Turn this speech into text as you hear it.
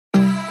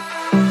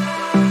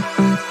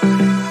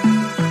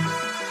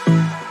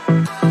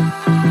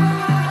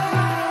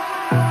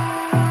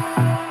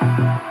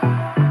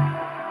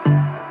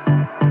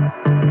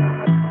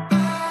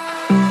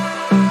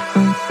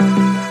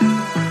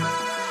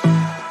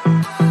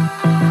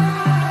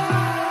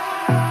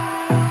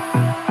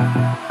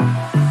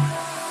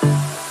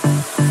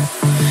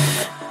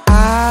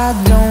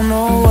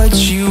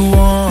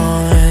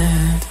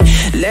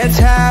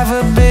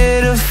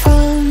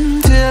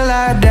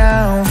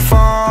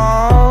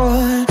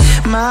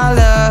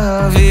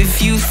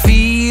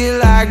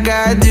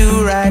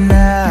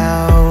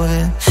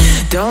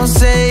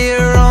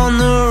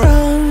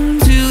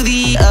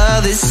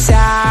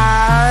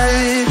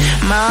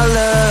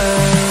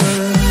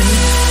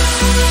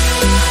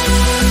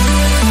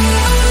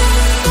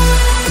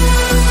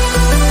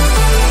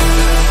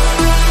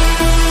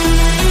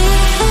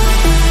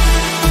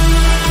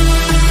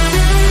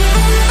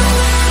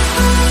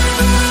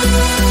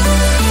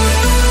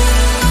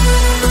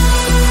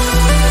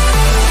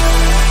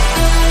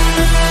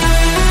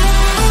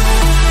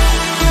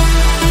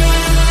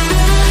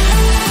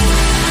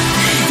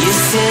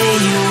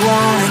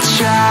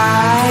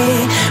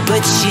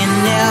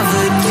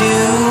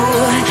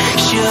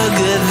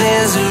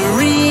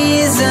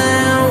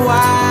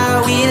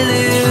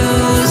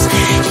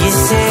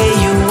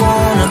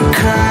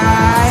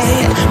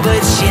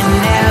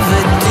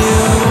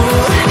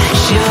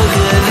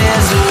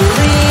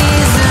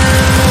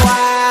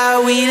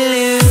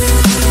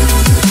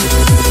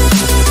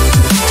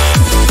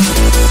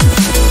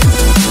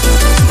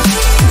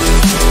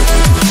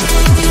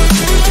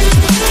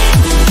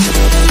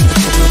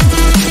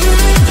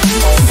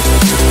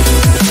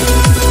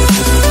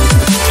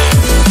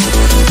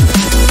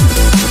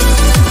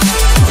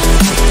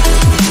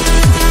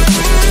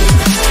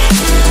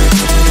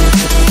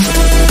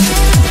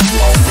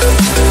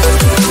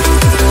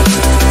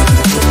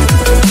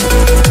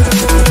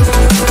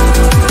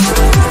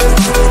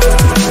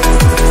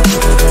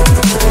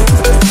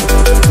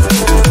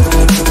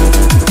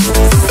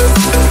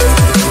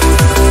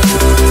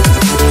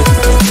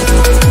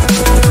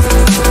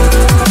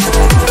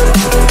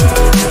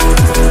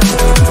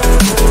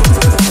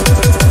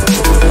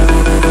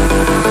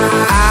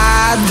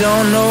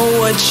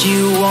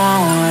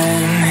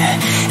want.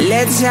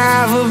 Let's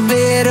have a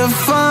bit of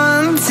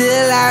fun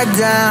till I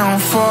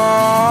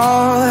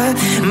downfall.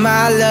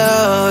 My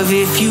love,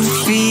 if you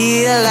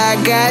feel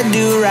like I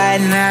do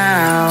right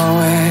now,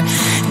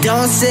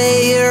 don't say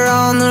you're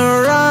on the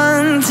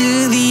run to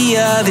the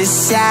other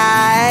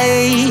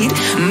side.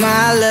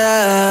 My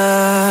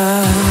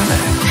love,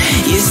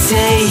 you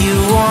say you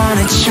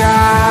wanna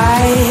try,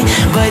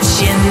 but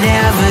you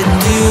never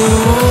do.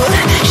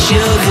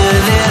 Sugar,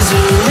 there's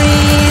a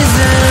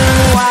reason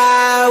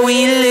why we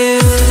lose.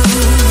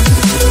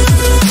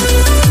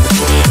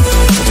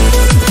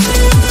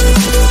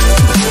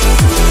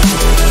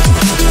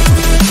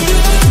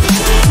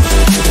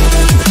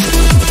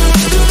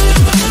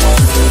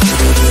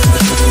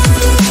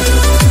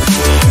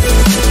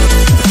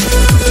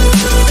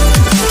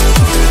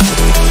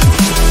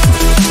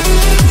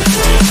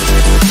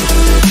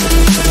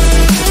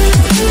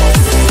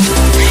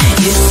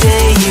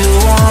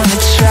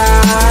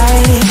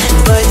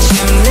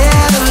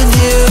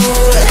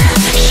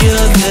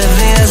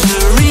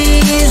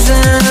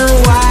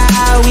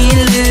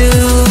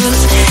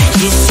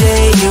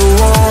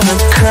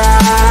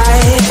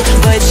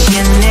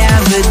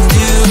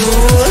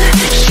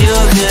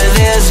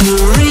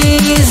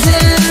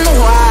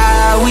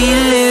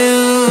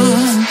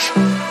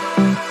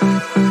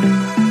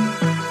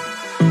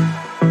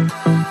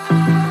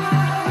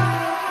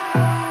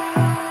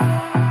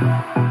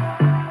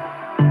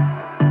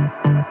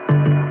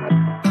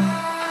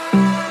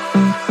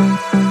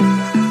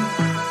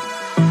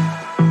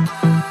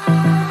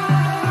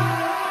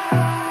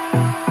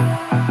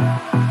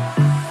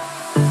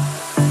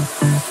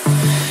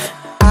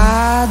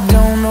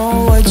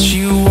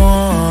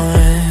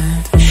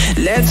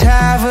 Let's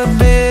have a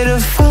bit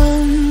of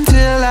fun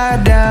till I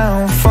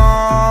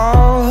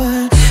downfall.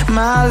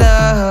 My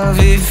love,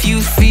 if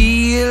you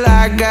feel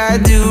like I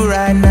do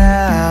right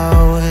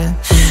now,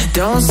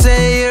 don't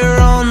say you're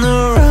on the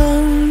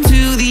run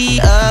to the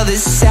other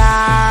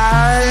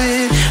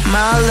side.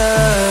 My love,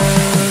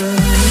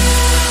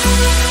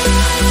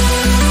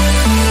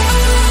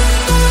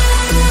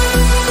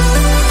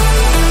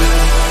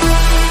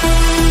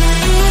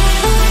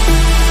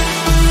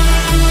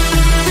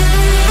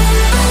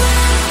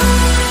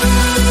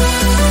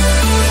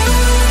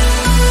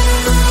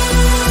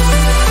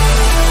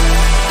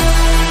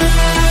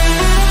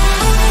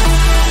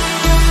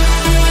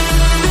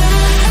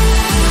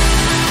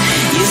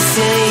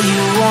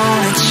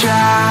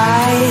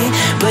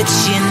 but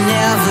you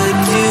never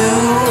do.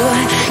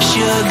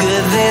 Sugar,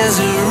 there's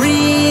a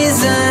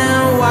reason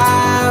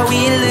why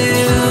we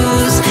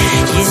lose.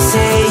 You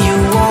say you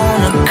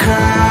wanna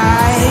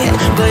cry,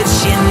 but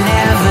you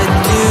never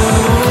do.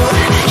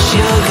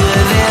 Sugar,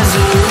 there's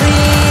a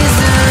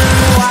reason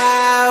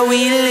why we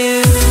lose.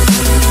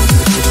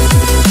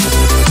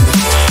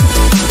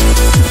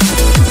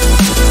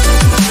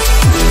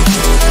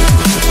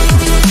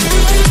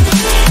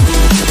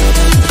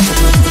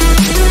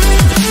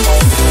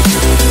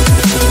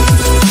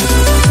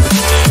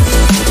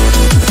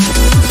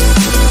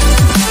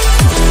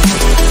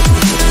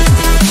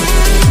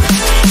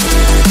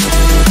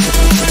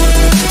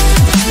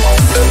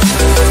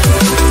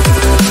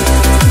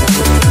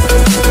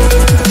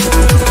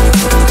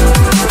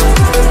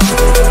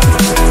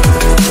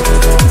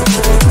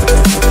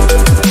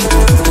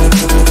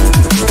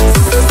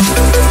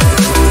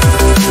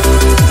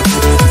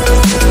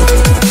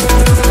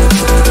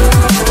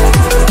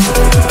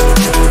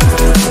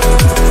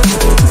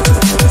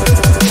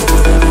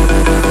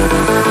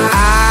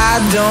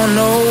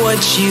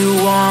 You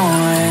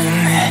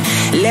want.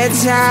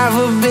 Let's have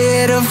a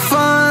bit of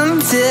fun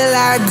till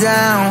I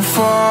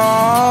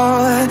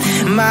downfall.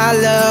 My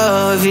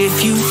love,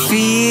 if you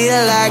feel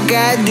like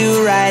I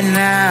do right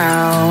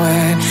now,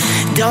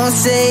 don't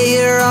say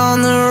you're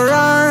on the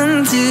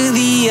run to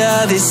the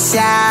other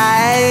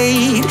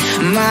side.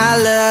 My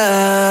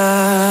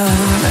love,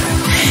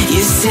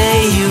 you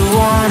say you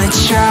wanna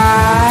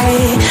try,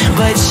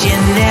 but you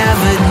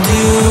never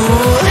do.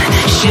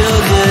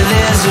 Sugar,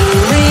 there's a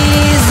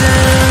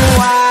reason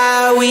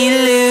why we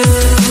lose.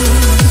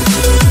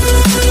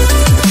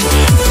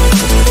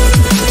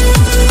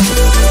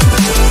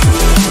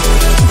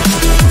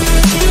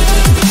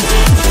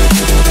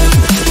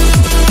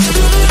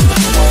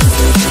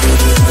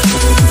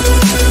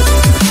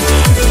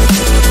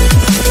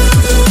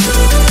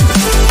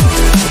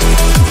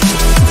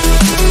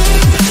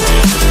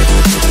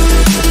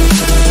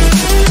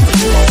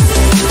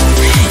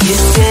 You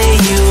say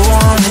you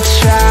wanna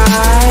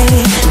try,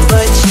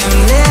 but you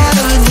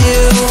never do.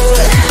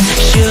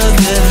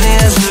 Sugar,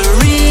 there's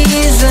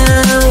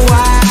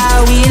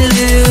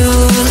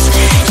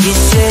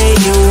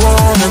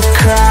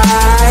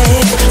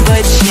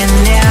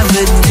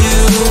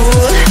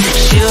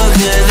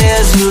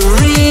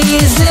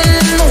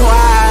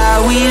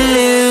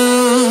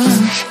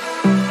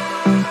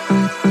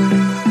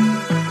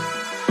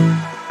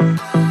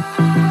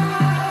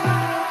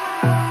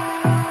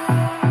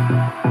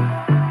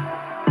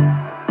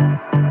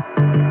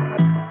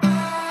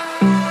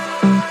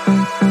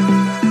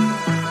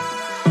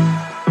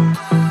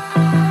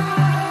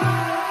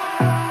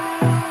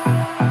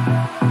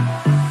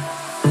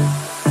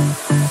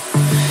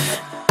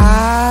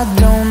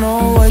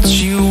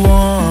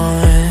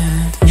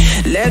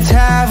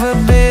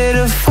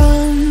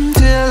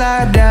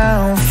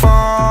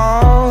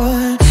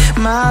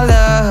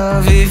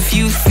if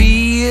you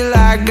feel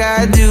like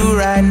I do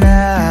right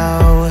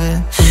now.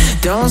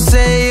 Don't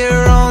say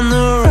you're on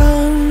the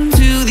run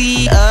to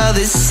the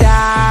other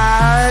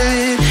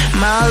side,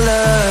 my love.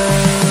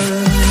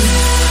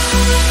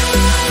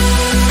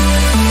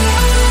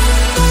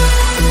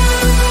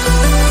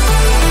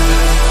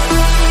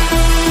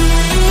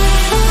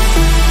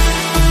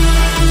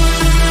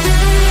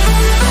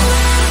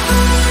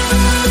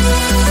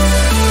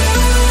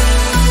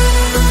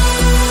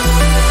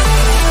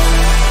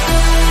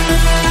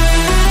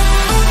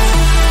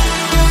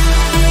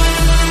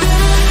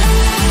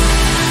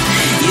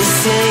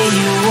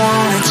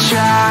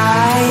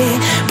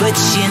 But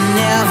you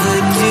never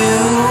do.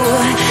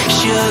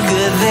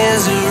 Sugar,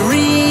 there's a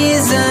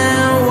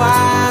reason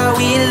why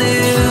we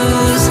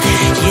lose.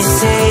 You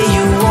say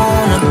you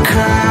wanna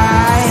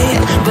cry,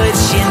 but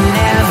you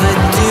never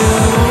do.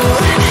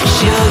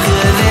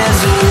 Sugar,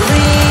 there's a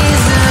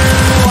reason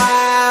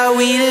why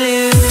we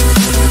lose.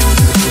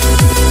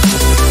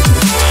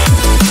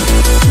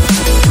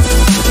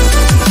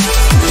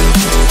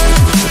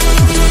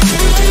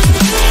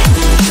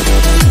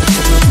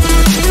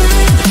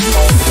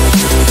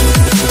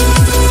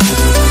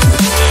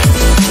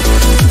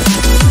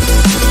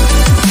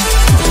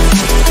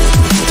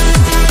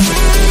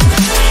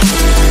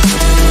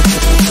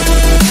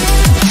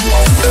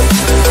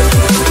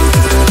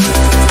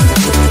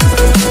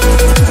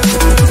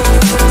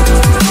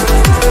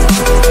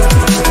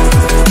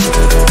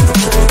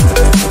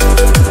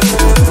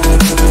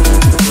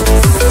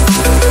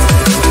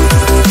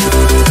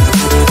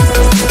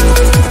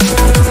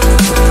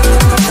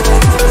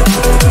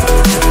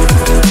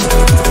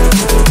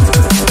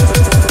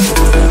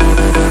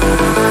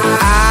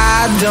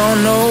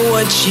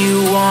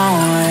 You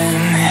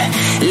want.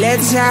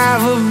 Let's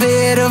have a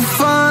bit of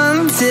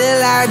fun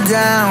till I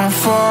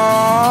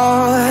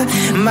downfall,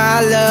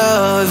 my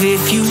love.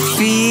 If you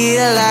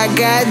feel like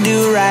I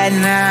do right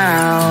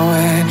now,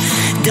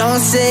 don't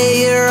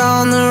say you're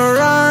on the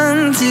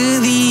run to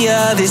the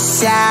other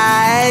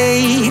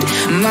side,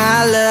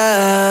 my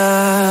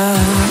love.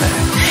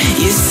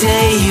 You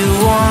say you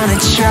wanna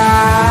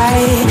try,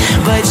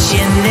 but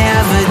you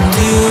never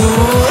do.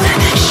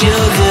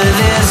 Sugar,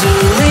 there's a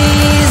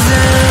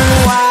reason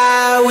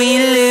why we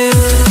lose.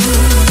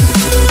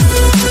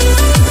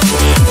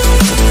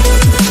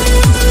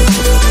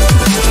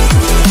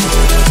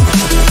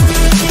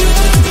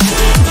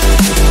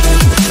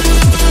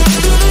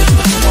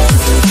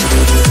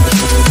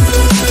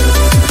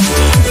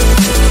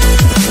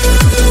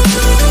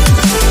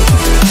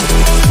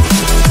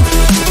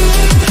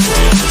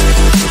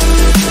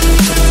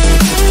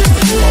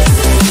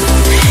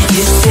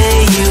 You say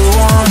you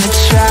wanna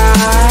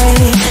try,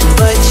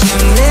 but you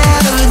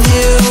never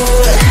do.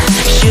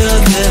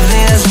 Sugar,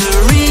 there's a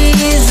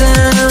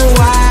reason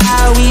why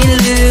we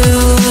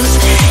lose.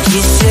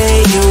 You say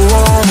you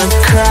wanna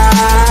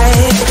cry,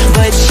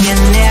 but you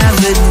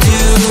never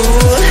do.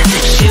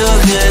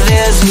 Sugar,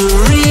 there's a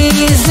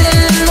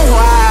reason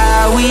why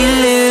we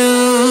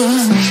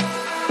lose.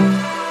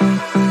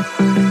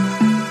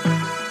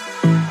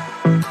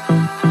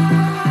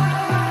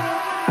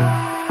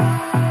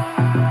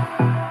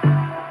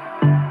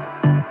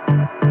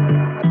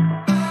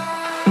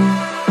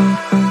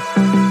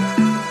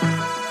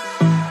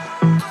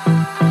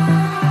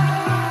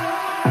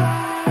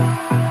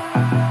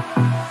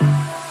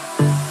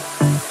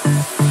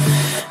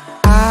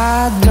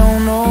 I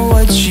don't know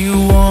what you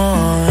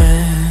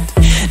want.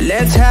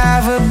 Let's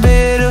have a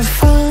bit of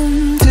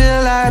fun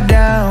till I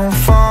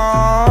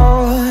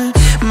downfall,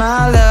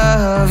 my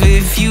love.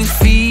 If you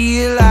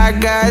feel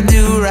like I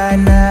do right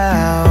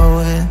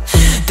now,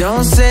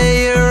 don't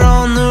say you're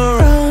on the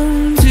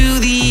run to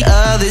the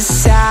other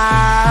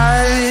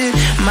side,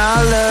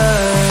 my love.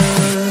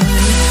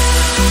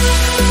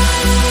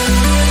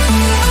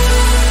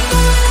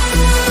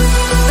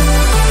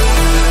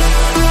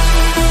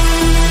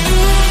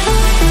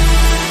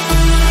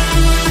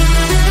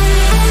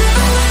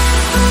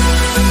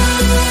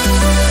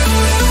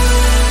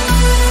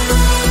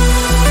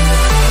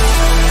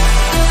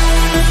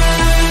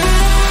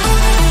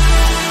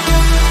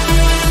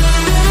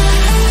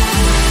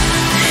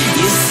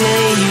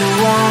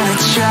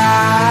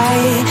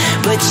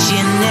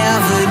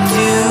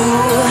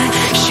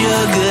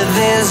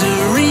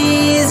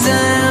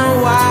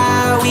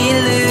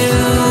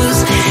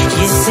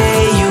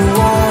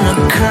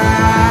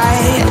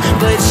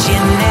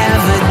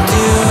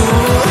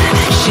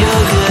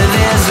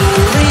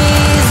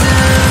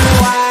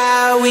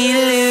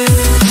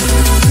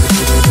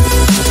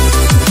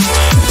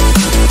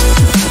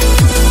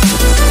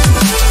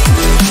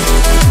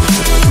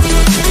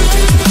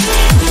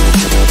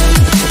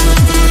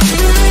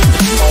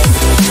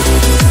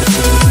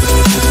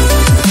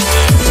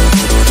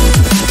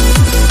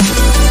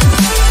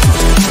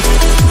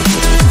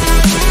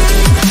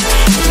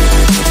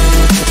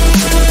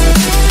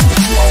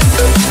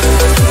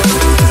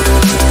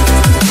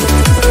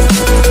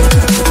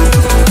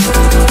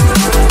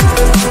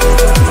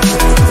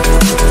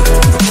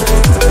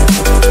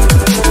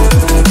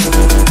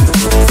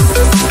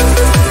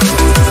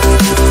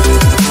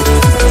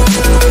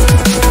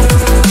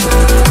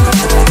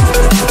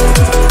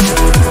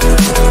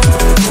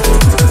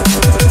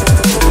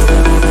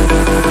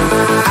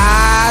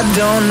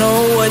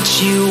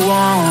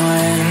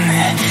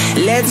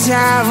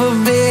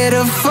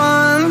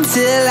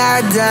 till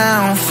our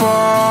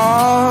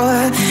downfall.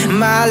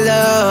 My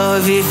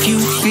love, if you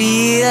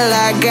feel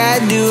like I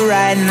do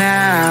right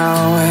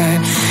now,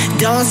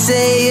 don't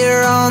say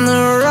you're on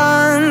the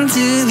run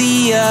to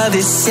the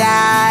other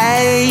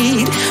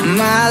side.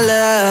 My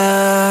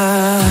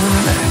love,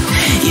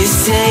 you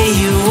say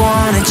you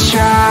wanna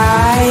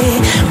try,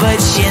 but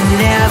you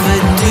never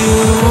do.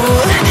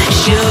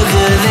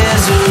 Sugar,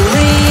 there's a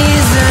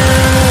reason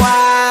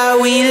why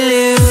we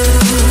lose.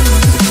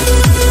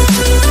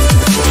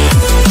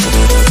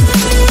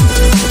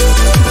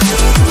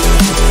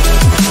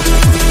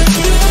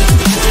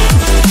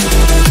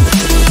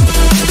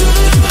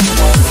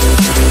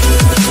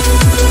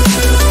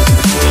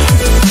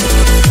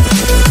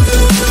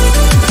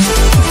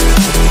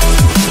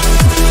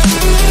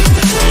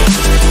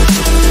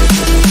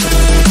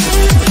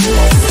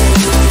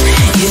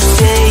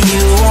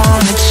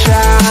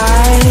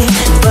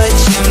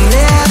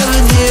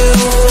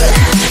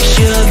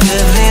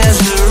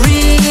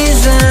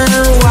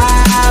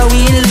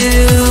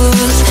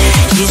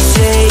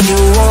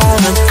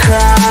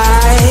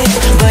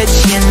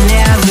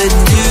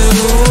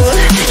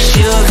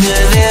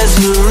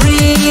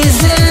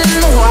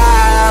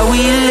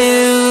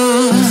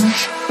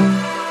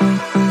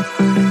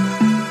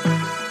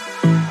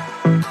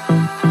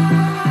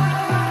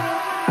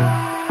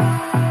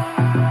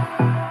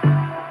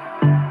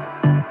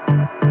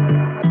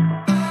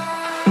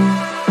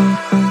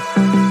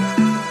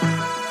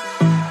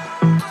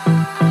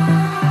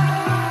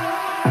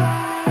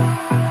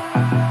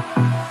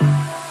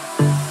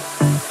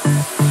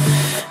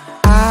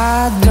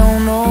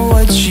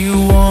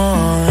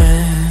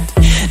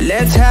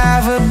 Let's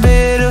have a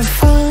bit of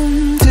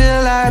fun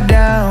till I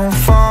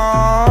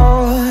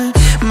downfall.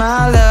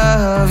 My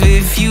love,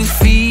 if you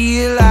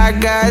feel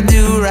like I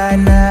do right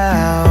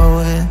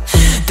now,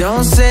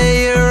 don't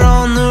say you're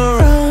on the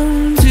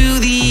run to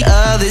the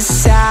other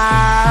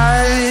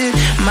side.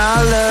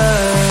 My love,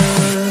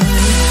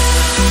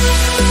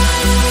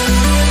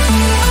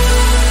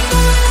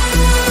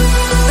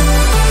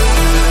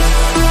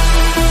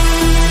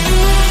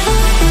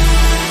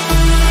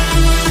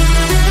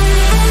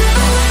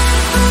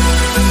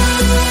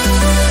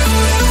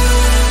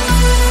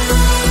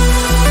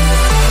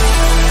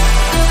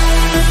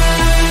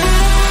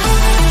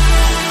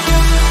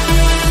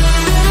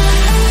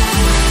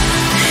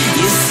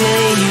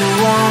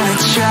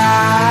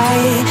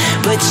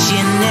 but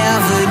you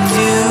never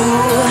do.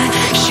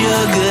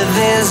 Sugar,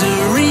 there's a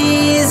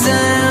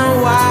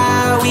reason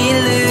why we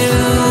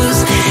lose.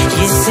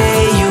 You say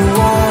you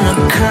wanna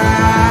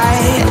cry,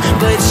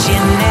 but you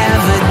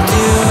never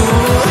do.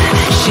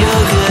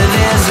 Sugar,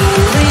 there's a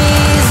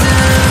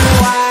reason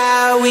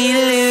why we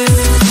lose.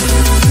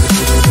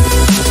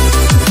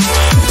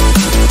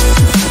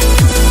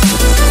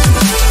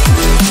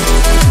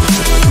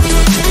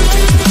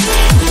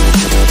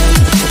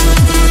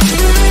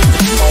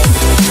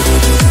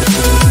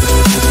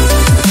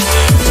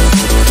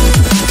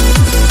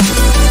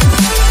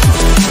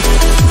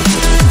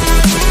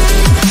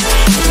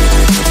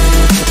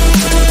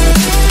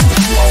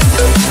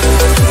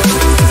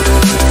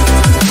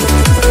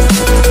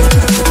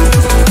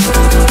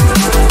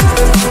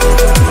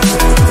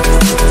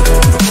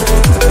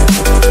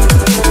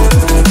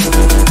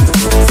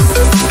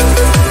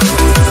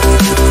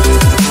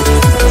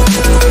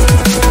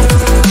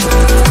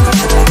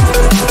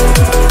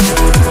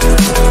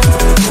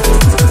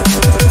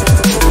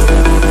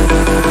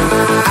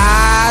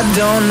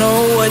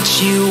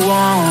 You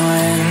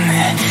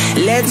want.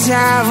 Let's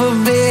have a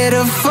bit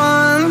of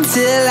fun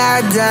till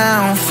I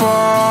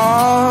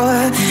downfall.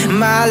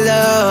 My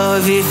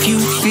love, if you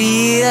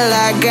feel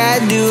like I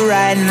do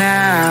right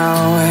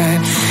now,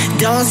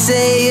 don't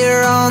say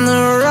you're on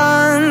the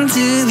run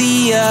to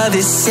the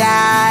other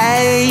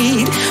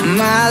side.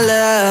 My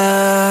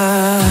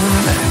love,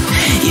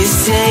 you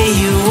say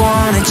you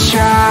wanna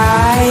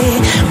try,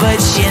 but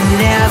you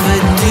never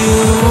do.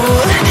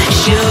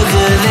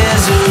 Sugar,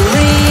 there's a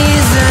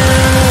reason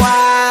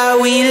why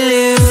we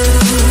lose.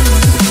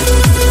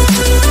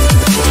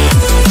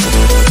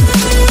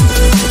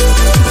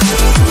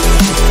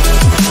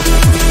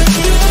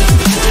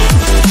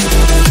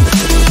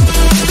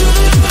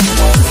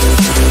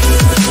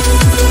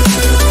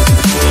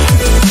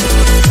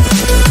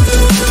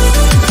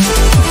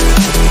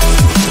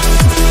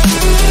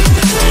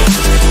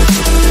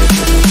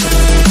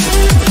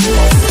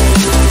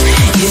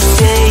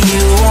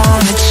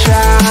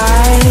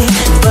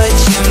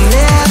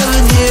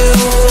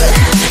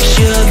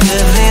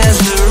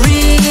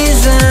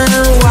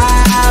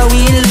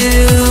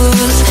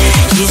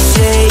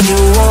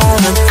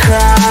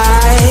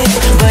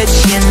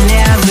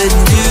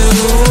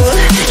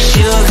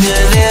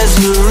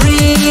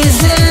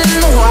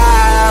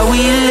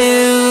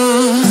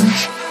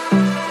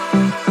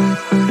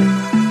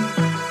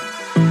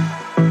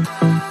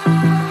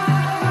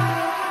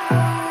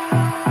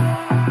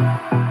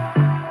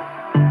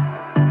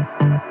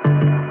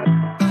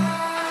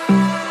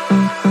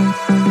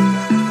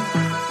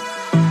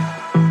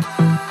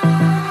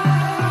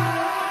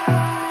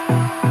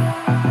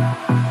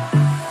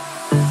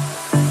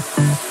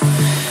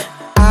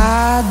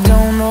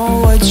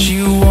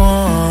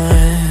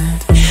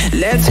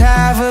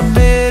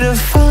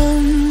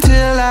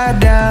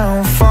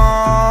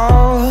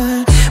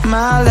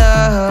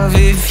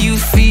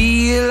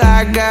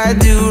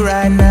 do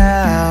right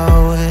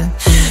now.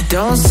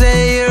 Don't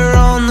say you're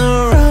on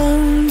the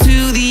run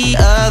to the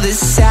other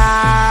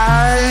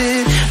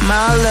side,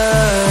 my love.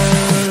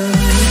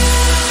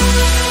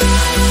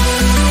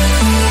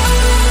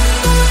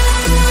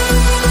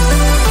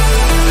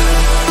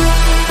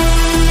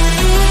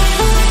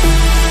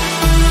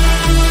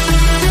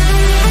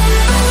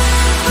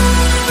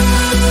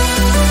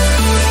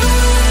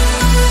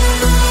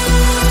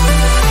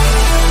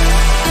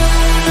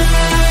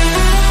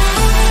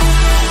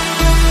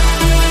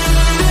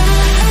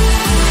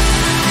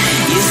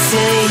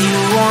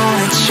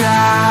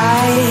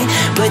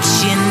 But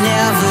you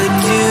never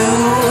do.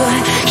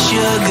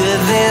 Sugar,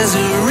 there's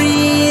a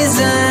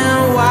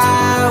reason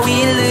why we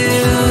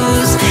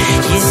lose.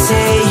 You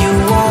say you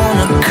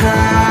wanna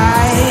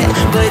cry,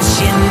 but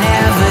you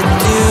never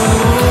do.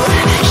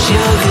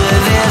 Sugar,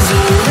 there's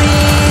a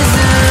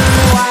reason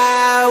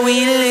why we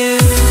lose.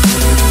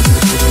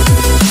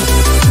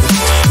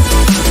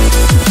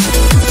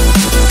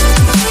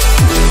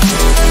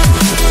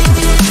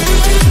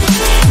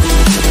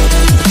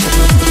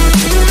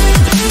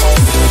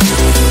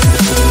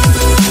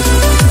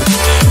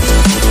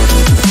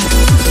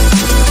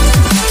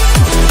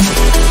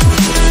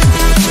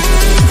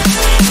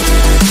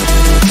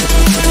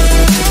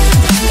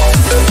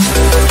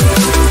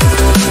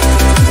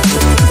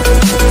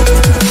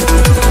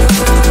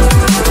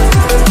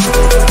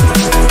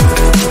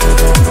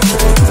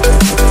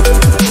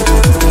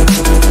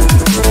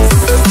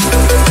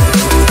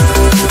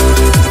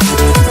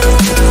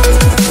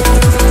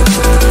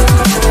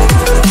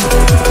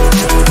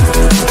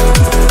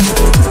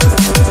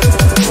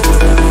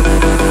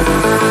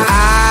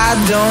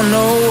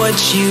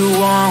 You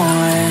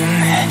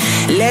want.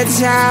 Let's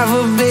have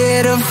a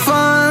bit of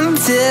fun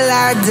till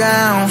I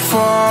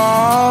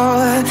downfall,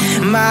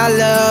 my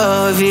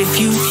love. If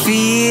you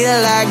feel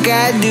like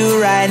I do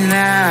right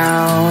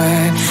now,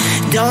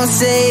 don't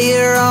say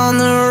you're on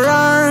the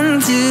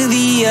run to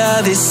the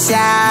other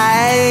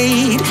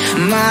side,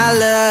 my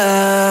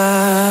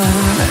love.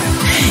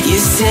 You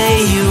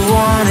say you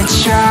wanna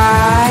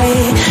try,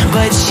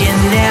 but you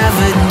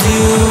never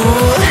do.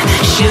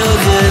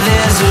 Sugar,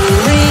 there's a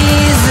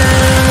reason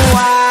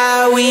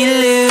why we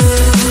lose.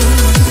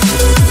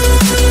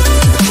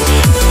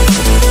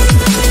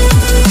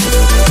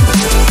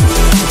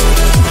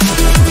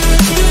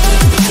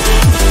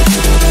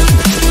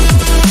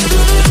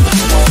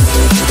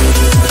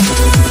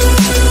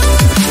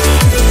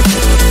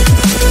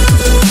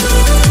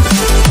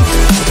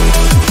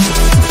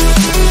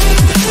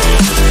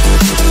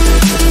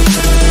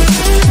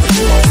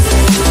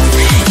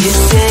 You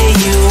say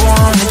you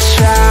wanna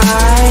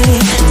try,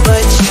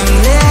 but you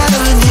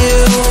never do.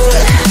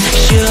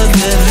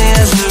 Sugar,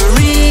 there's a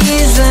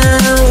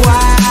reason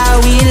why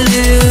we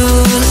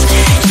lose.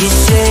 You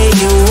say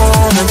you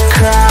wanna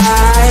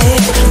cry,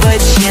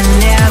 but you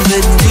never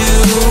do.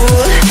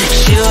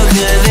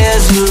 Sugar,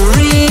 there's a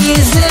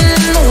reason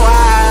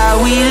why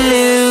we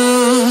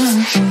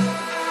lose.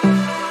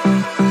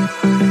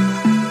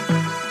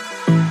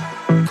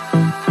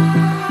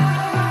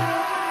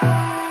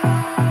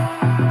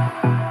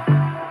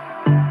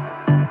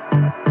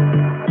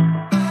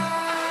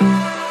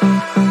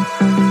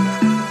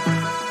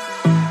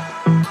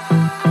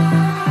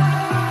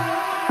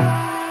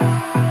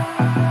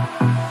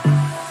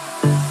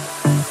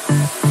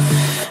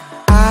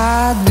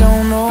 I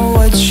don't know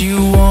what you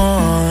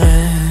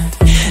want.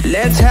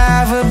 Let's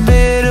have a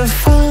bit of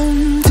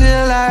fun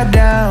till I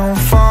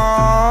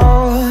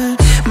downfall,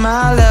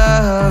 my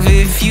love.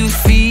 If you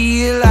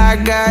feel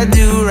like I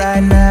do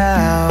right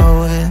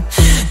now,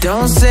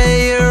 don't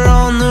say you're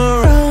on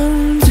the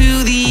run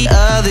to the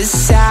other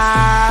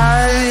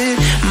side,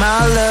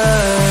 my love.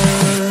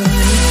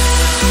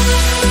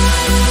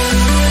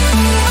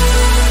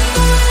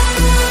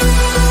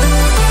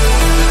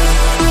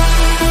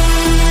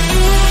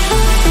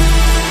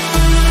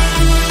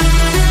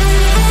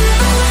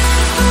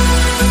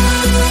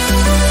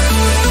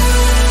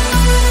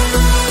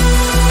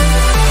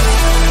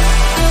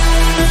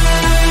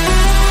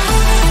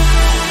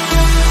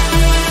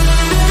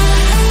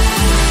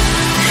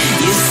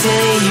 You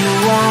say you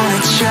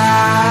wanna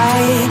try,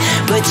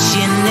 but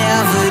you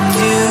never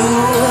do.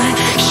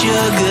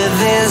 Sugar,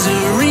 there's a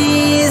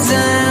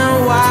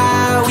reason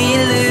why we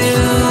lose.